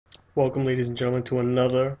Welcome, ladies and gentlemen, to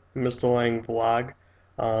another Mr. Lang vlog.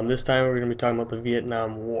 This time we're going to be talking about the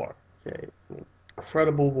Vietnam War. Okay, an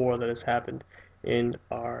incredible war that has happened in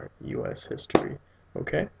our U.S. history.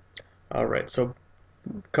 Okay, all right. So,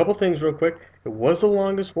 a couple things real quick. It was the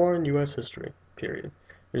longest war in U.S. history. Period.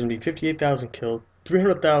 There's going to be 58,000 killed,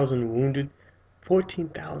 300,000 wounded,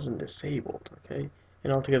 14,000 disabled. Okay,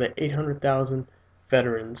 and altogether 800,000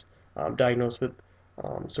 veterans diagnosed with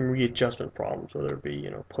some readjustment problems, whether it be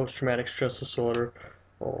post-traumatic stress disorder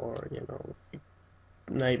or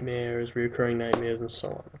nightmares, reoccurring nightmares, and so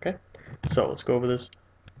on. Okay, so let's go over this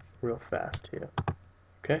real fast here.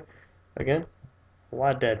 Okay, again, a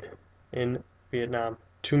lot dead in Vietnam.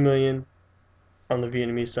 2 million on the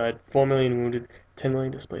Vietnamese side, 4 million wounded, 10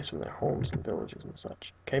 million displaced from their homes and villages and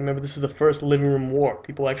such. Okay, remember this is the first living room war.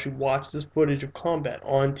 People actually watch this footage of combat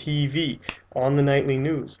on TV, on the nightly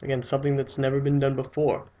news. Again, something that's never been done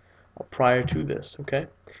before, prior to this. Okay,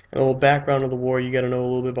 and a little background of the war. You got to know a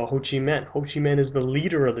little bit about Ho Chi Minh. Ho Chi Minh is the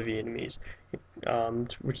leader of the Vietnamese,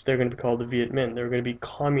 which they're going to be called the Viet Minh. They're going to be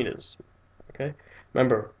communists. Okay,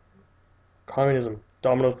 remember communism,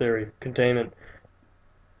 domino theory, containment.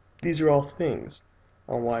 These are all things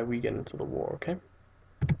on why we get into the war, okay?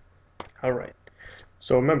 Alright.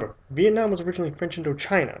 So remember, Vietnam was originally French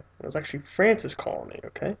Indochina. It was actually France's colony,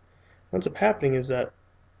 okay? What ends up happening is that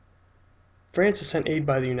France is sent aid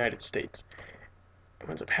by the United States. And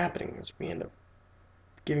what ends up happening is we end up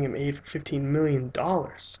giving them aid for $15 million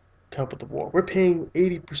to help with the war. We're paying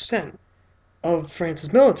 80% of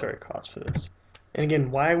France's military costs for this. And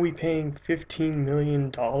again, why are we paying $15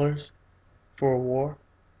 million for a war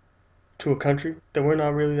to a country that we're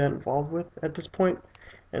not really that involved with at this point?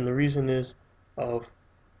 And the reason is of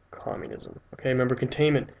communism. Okay, remember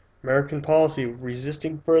containment. American policy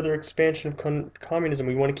resisting further expansion of communism.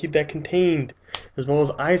 We want to keep that contained, as well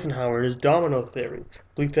as Eisenhower and his domino theory.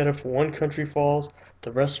 Belief that if one country falls,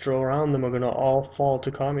 the rest around them are going to all fall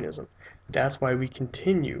to communism. That's why we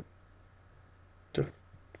continue to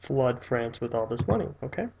flood France with all this money.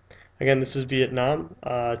 Okay, again, this is Vietnam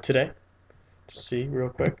today. Just see real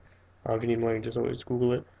quick. If you need more, you can just always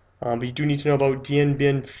Google it. But you do need to know about Dien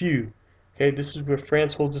Bien Phu. Okay, this is where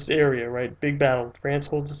France holds this area, right? Big battle. France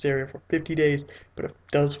holds this area for 50 days, but it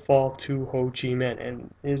does fall to Ho Chi Minh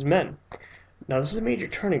and his men. Now, this is a major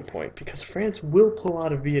turning point because France will pull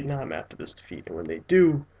out of Vietnam after this defeat, and when they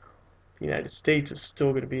do, the United States is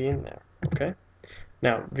still going to be in there. Okay?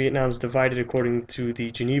 Now, Vietnam is divided according to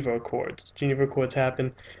the Geneva Accords. Geneva Accords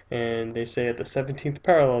happen, and they say at the 17th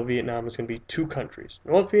parallel, Vietnam is going to be two countries.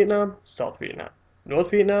 North Vietnam, South Vietnam.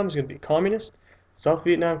 North Vietnam is going to be communist. South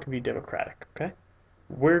Vietnam can be democratic, okay?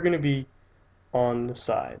 We're going to be on the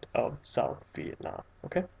side of South Vietnam,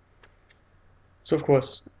 okay? So, of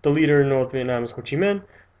course, the leader in North Vietnam is Ho Chi Minh.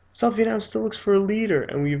 South Vietnam still looks for a leader,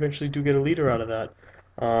 and we eventually do get a leader out of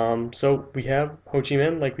that. So we have Ho Chi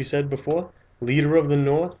Minh, like we said before, leader of the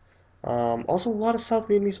North. Also, a lot of South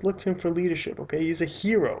Vietnamese look to him for leadership. Okay, he's a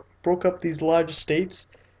hero. Broke up these large states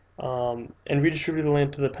and redistributed the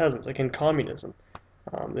land to the peasants, like in communism.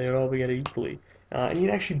 They would all be get equally. And he'd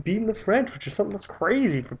actually beaten the French, which is something that's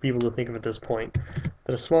crazy for people to think of at this point,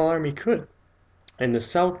 that a small army could. And the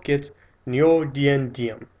South gets Ngo Dien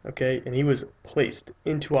Diem, okay, and he was placed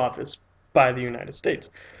into office by the United States.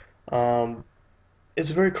 Um, it's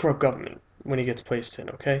a very corrupt government when he gets placed in,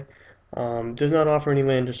 okay? Does not offer any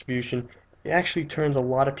land distribution. It actually turns a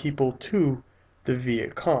lot of people to the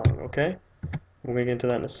Viet Cong, okay? We're gonna get into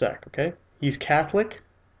that in a sec, okay? He's Catholic,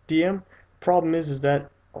 DM. Problem is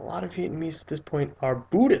that a lot of Vietnamese at this point are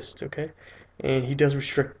Buddhist, okay? And he does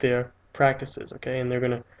restrict their practices, okay? And they're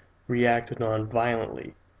gonna react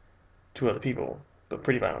non-violently to other people, but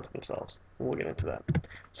pretty violent to themselves. We'll get into that.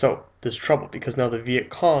 So there's trouble because now the Viet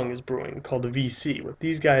Cong is brewing, called the VC. What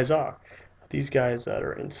these guys are, these guys that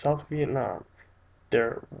are in South Vietnam,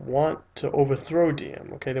 they want to overthrow Diem.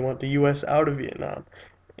 Okay, they want the U.S. out of Vietnam,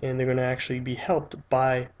 and they're going to actually be helped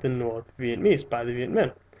by the North Vietnamese, by the Viet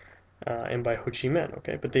Minh, and by Ho Chi Minh.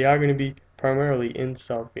 Okay, but they are going to be primarily in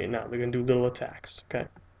South Vietnam. They're going to do little attacks. Okay,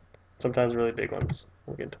 sometimes really big ones.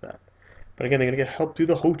 We'll get to that. But again, they're going to get help through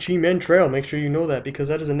the Ho Chi Minh Trail. Make sure you know that because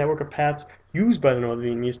that is a network of paths used by the North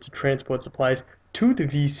Vietnamese to transport supplies to the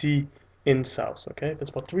VC in South. Okay, that's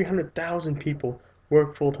about 300,000 people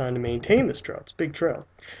work full time to maintain this trail. It's a big trail.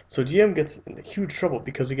 So DM gets in huge trouble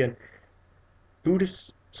because again,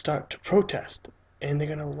 Buddhists start to protest and they're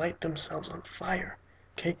going to light themselves on fire.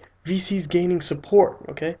 Okay, VC's gaining support.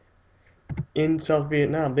 Okay, in South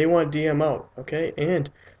Vietnam. They want DM out, okay? And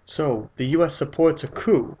so the U.S. supports a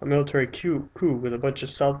coup, a military coup with a bunch of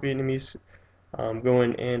South Vietnamese go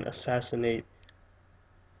in and assassinate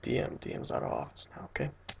DM. DM's out of office now, okay?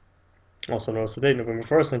 Also notice the date, November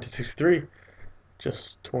 1st, 1963.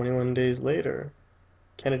 Just 21 days later,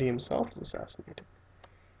 Kennedy himself is assassinated.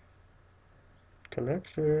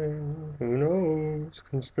 Connection, who knows?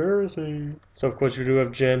 Conspiracy. So of course you do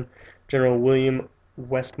have General William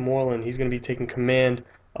Westmoreland. He's going to be taking command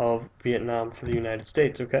of Vietnam for the United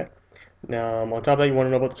States, okay? Now, on top of that, you want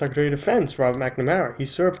to know about the Secretary of Defense, Robert McNamara. He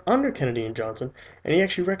served under Kennedy and Johnson, and he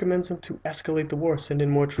actually recommends him to escalate the war, send in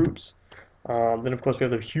more troops. Then, of course, we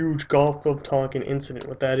have the huge Gulf of Tonkin incident.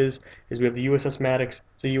 What that is we have the USS Maddox.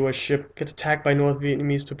 It's a U.S. ship, gets attacked by North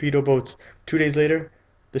Vietnamese torpedo boats. 2 days later,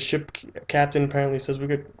 the ship captain apparently says we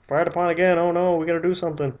get fired upon again. Oh no, we got to do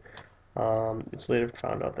something. It's later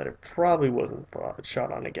found out that it probably wasn't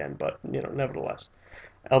shot on again, but nevertheless,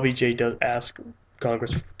 LBJ does ask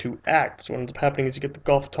Congress to act. So what ends up happening is you get the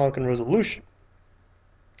Gulf of Tonkin Resolution.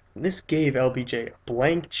 This gave LBJ a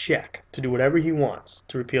blank check to do whatever he wants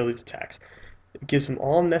to repeal these attacks. It gives him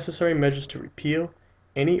all necessary measures to repeal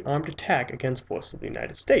any armed attack against forces of the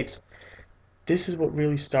United States. This is what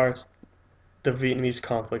really starts the Vietnamese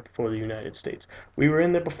conflict for the United States. We were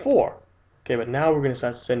in there before, okay, but now we're going to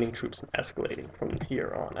start sending troops and escalating from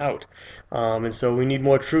here on out. And so we need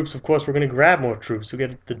more troops. Of course, we're going to grab more troops. We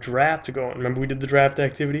get the draft to go on. Remember we did the draft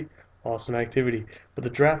activity? Awesome activity. But the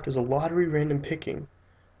draft is a lottery random picking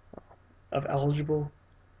of eligible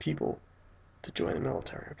people to join the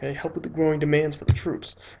military, okay? Help with the growing demands for the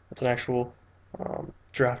troops. That's an actual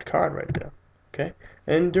draft card right there. Okay,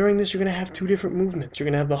 and during this, you're going to have two different movements. You're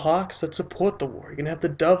going to have the Hawks that support the war. You're going to have the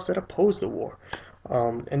Doves that oppose the war.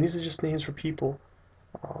 And these are just names for people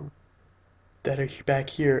that are back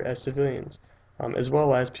here as civilians, as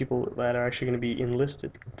well as people that are actually going to be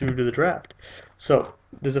enlisted through to the draft. So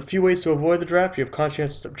there's a few ways to avoid the draft. You have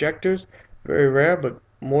conscientious objectors, very rare, but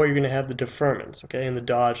more you're going to have the deferments, okay, and the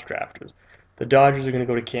Dodge drafters. The Dodgers are going to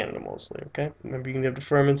go to Canada mostly, okay? Remember, you can have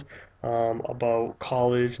deferments about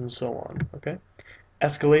college and so on, okay?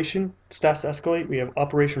 Escalation starts to escalate. We have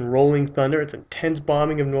Operation Rolling Thunder. It's intense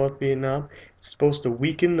bombing of North Vietnam. It's supposed to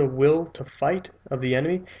weaken the will to fight of the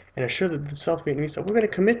enemy and assure that the South Vietnamese that we're going to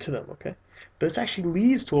commit to them, okay? But this actually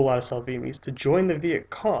leads to a lot of South Vietnamese to join the Viet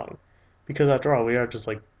Cong because after all, we are just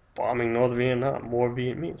like bombing North Vietnam, more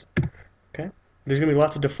Vietnamese, okay? There's going to be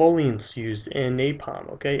lots of defoliants used and napalm,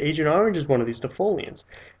 okay? Agent Orange is one of these defoliants,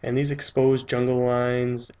 and these expose jungle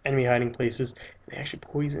lines, enemy hiding places, and they actually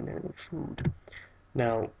poison enemy food.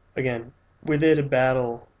 Now, again, we're there to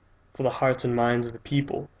battle for the hearts and minds of the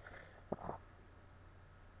people.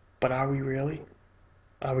 But are we really?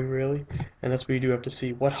 Are we really? And that's where you do have to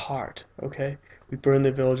see what heart, okay? We burn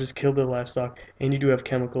their villages, kill their livestock, and you do have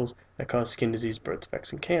chemicals that cause skin disease, birth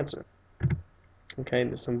defects, and cancer. Okay,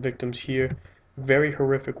 and there's some victims here. Very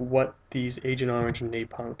horrific what these Agent Orange and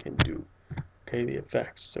napalm can do. Okay, the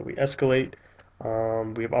effects. So we escalate.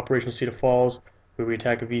 We have Operation Cedar Falls, where we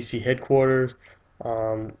attack a VC headquarters.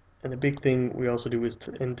 And the big thing we also do is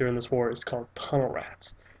during this war is called tunnel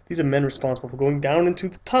rats. These are men responsible for going down into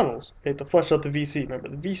the tunnels, okay, to flush out the VC. Remember,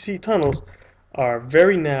 the VC tunnels are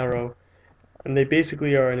very narrow, and they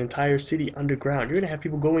basically are an entire city underground. You're going to have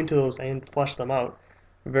people go into those and flush them out.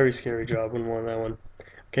 A very scary job, wouldn't want that one.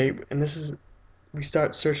 Okay, and this is, we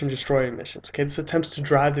start search and destroy missions. Okay, this attempts to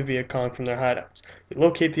drive the Viet Cong from their hideouts. You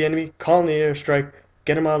locate the enemy, call in the airstrike,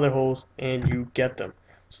 get them out of their holes, and you get them.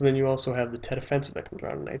 So then you also have the Tet Offensive that comes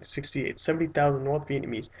around in 1968. 70,000 North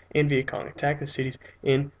Vietnamese and Viet Cong attack the cities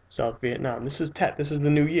in South Vietnam. This is Tet. This is the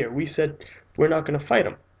new year. We said we're not going to fight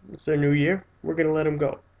them. It's their new year. We're going to let them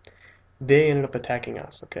go. They ended up attacking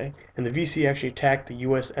us, okay? And the VC actually attacked the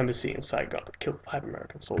U.S. Embassy in Saigon, killed 5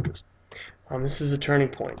 American soldiers. This is a turning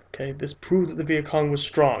point, okay? This proves that the Viet Cong was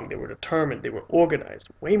strong. They were determined. They were organized.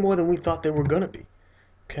 Way more than we thought they were going to be,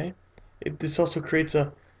 okay? This also creates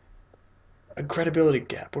a credibility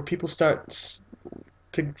gap where people start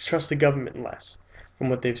to trust the government less from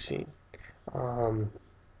what they've seen.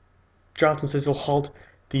 Johnson says he'll halt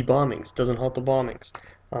the bombings, doesn't halt the bombings.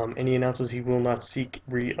 And he announces he will not seek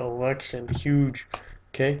re-election. Huge,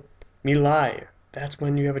 okay? My Lai, that's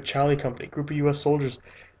when you have a Charlie Company, group of U.S. soldiers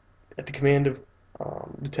at the command of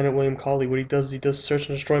Lieutenant William Cawley. What he does is he does search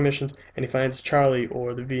and destroy missions, and he finds Charlie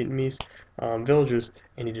or the Vietnamese villagers,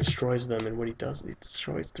 and he destroys them. And what he does is he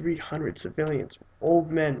destroys 300 civilians,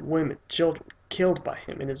 old men, women, children, killed by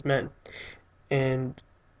him and his men. And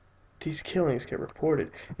these killings get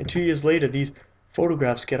reported. And 2 years later, these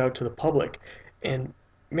photographs get out to the public, and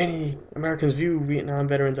many Americans view Vietnam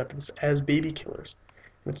veterans after this as baby killers.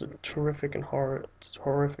 And it's a terrific and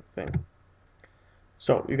horrific thing.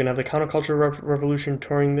 So you're going to have the counterculture revolution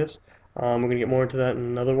touring this. We're going to get more into that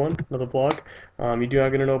in another vlog. You are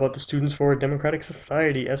going to know about the Students for a Democratic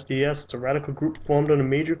Society, SDS. It's a radical group formed under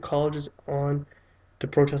major colleges to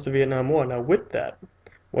protest the Vietnam War. Now, with that,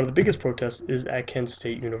 one of the biggest protests is at Kent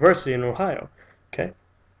State University in Ohio. Okay,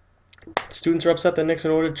 students are upset that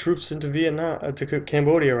Nixon ordered troops into to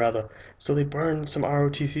Cambodia rather. So they burned some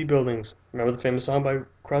ROTC buildings. Remember the famous song by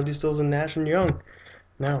Crosby, Stills, and Nash and Young?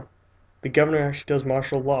 Now, the governor actually does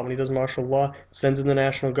martial law. When he does martial law, sends in the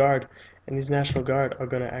National Guard, and these National Guard are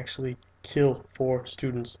going to actually kill 4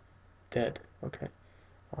 students dead. Okay,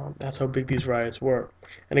 that's how big these riots were.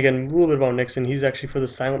 And again, a little bit about Nixon. He's actually for the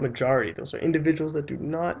silent majority. Those are individuals that do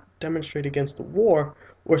not demonstrate against the war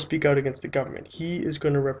or speak out against the government. He is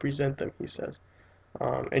going to represent them, he says.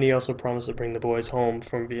 And he also promised to bring the boys home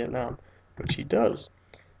from Vietnam, which he does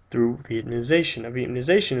through Vietnamization. Now,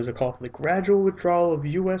 Vietnamization is a call for the gradual withdrawal of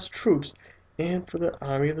U.S. troops and for the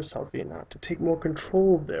Army of the South Vietnam to take more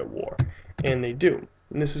control of their war. And they do.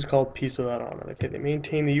 And this is called peace without honor. Okay, they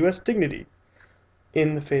maintain the U.S. dignity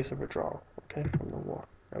in the face of withdrawal, okay, from the war.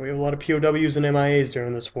 And we have a lot of POWs and MIAs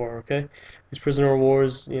during this war, okay? These prisoner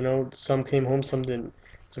wars, you know, some came home, some didn't.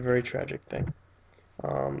 It's a very tragic thing.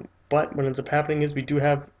 But what ends up happening is we do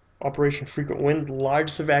have Operation Frequent Wind,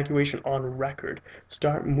 largest evacuation on record.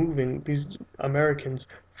 Start moving these Americans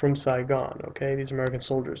from Saigon, okay? These American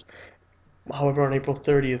soldiers. However, on April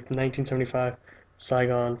 30th, 1975,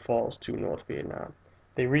 Saigon falls to North Vietnam.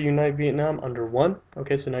 They reunite Vietnam under one.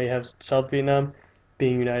 Okay, so now you have South Vietnam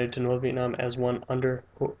being united to North Vietnam as one under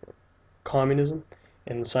communism,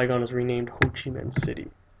 and Saigon is renamed Ho Chi Minh City.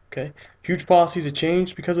 Okay, huge policies have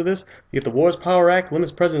changed because of this. You get the Wars Power Act,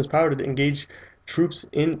 limits president's power to engage troops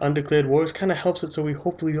in undeclared wars. Kind of helps it so we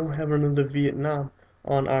hopefully don't have another Vietnam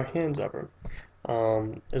on our hands ever.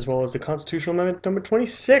 As well as the Constitutional Amendment number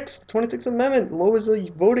 26. The 26th Amendment lowers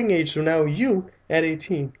the voting age, so now you, at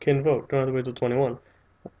 18, can vote. Don't have to wait till 21.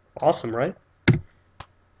 Awesome, right?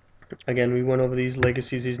 Again, we went over these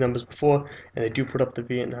legacies, these numbers before, and they do put up the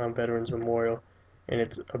Vietnam Veterans Memorial, and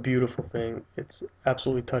it's a beautiful thing. It's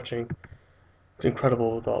absolutely touching. It's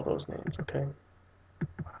incredible with all those names, okay?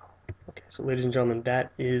 Wow. Okay, so ladies and gentlemen,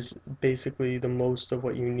 that is basically the most of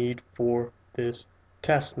what you need for this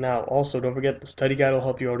test. Now, also, don't forget the study guide will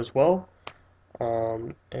help you out as well.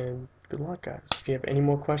 And good luck, guys. If you have any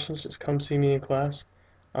more questions, just come see me in class.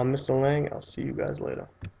 I'm Mr. Lang. I'll see you guys later.